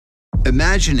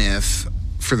Imagine if,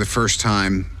 for the first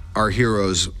time, our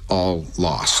heroes all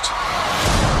lost.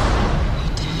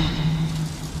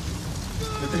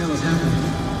 What the hell is happening?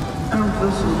 I don't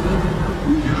feel so good.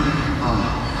 We are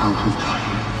out of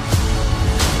time.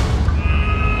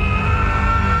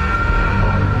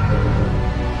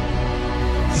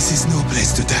 This is no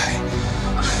place to die.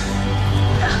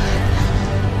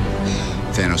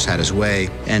 Thanos had his way,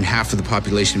 and half of the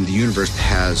population of the universe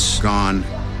has gone.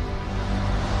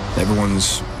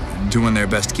 Everyone's doing their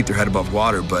best to keep their head above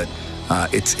water, but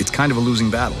it's kind of a losing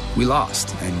battle. We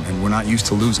lost, and we're not used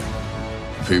to losing.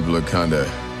 People are kind of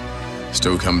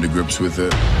still coming to grips with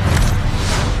it.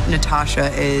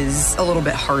 Natasha is a little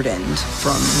bit hardened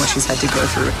from what she's had to go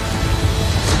through.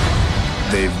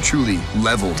 They've truly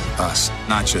leveled us,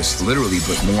 not just literally,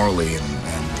 but morally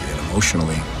and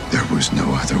emotionally. There was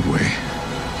no other way.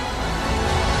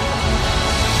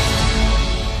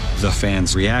 The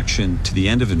fans' reaction to the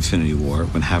end of Infinity War,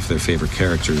 when half their favorite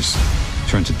characters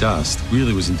turned to dust,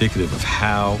 really was indicative of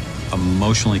how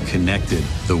emotionally connected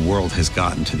the world has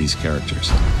gotten to these characters.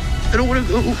 I don't want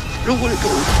to go. I don't want to go.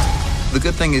 The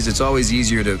good thing is it's always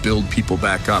easier to build people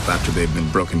back up after they've been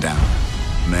broken down.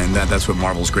 And that's what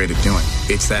Marvel's great at doing.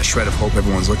 It's that shred of hope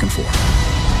everyone's looking for.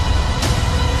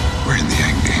 We're in the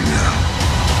Endgame now.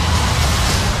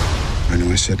 I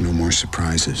know I said no more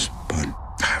surprises, but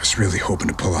I was really hoping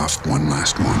to pull off one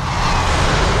last one.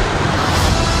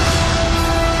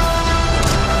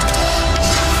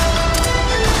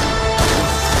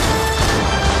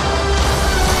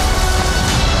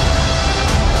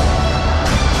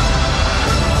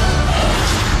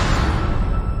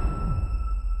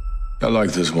 I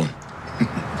like this one.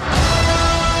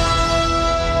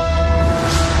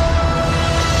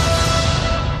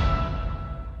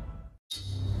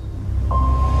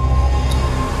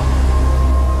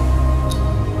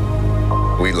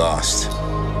 We lost.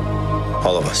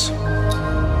 All of us.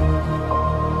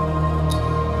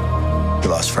 We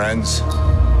lost friends.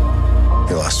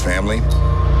 We lost family.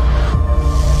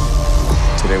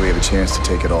 Today we have a chance to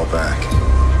take it all back.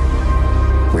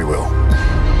 We will.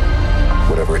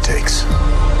 Whatever it takes.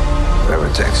 Whatever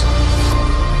it takes.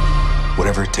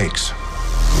 Whatever it takes.